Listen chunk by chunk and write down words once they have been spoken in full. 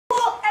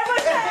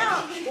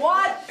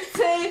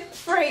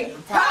Zoe!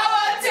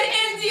 Power to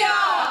India!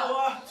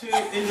 Power to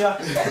India!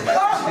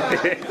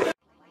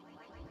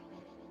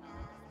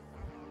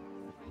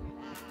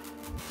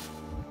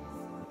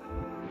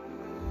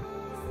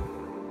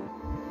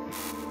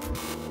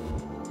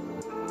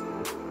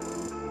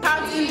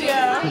 Power to India!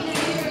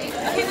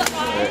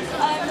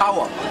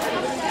 Power to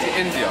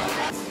India.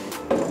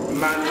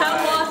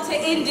 Power to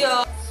India!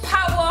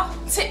 Power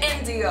to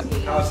India!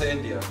 Power to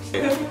India.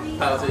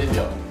 Power to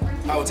India!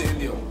 Power to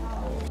India.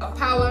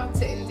 Power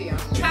to India!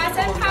 Try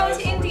to power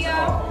to India!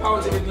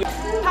 Power to India.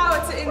 Power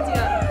to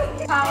India!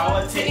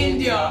 Power to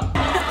India!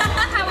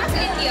 Power to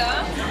India!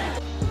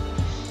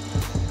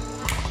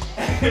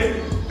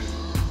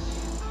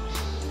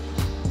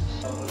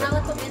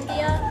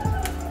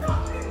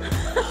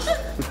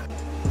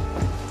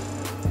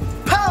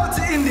 Power to India. Power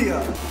to India.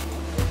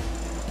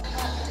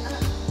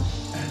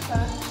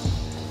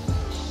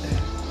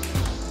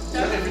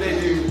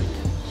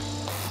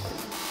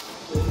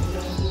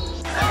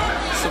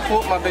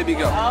 Support my baby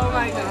girl. Oh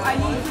my god. I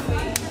need to be.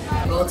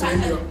 Power to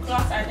India.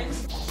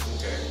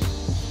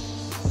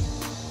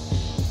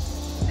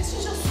 This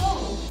is your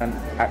song. And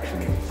action.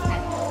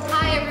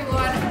 Hi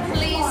everyone,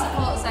 please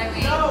support Zoe in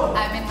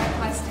her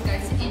quest to go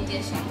to India.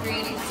 She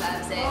really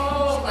deserves it. She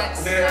works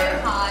so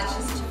hard,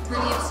 she's such a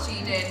brilliant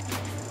student.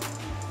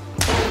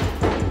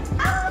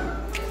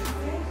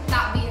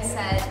 That being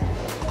said,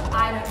 I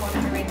don't want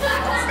her in my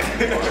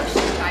house.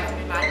 She's driving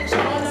me mad and she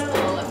needs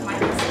all of my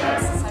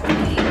business. So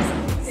please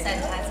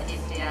send her to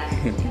India.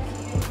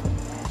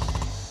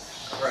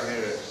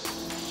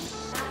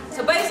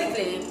 So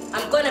basically,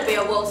 I'm gonna be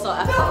a world star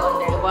athlete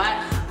one day, right?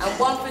 And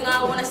one thing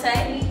I wanna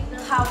say,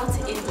 power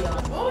to India.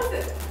 What was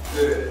it?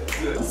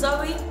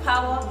 Zoe,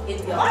 power,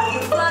 India.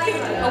 You're flying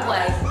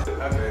away.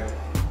 Okay.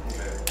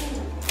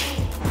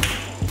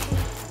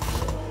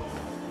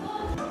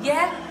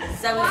 Yeah?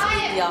 Zoe to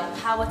India,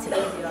 power to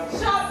India.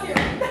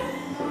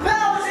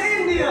 Power to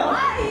India!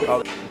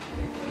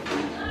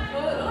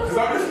 Because I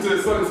listened to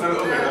the song and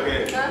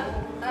okay.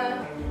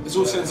 It's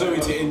all sent Zoe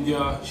to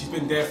India. She's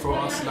been there for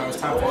us. Now it's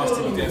time for us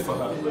to be there for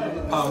her.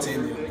 Power to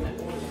India.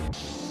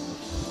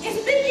 It's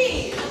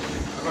Biggie!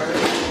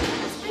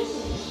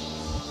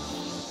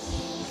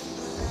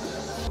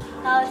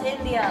 Power to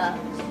India.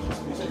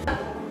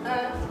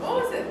 What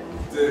was it?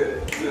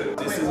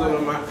 This is one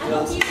of my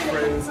closest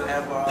friends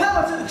ever.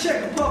 Power to the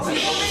Czech Republic!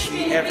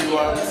 Obviously,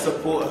 everyone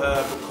support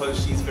her because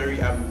she's very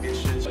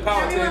ambitious.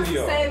 Power to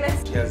India.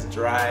 She has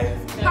drive,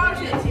 Power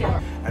to India!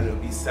 and it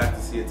would be sad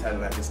to see a talent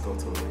like this go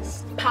to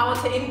waste. Power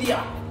to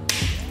India!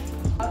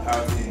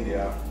 Power to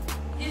India.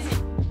 Is it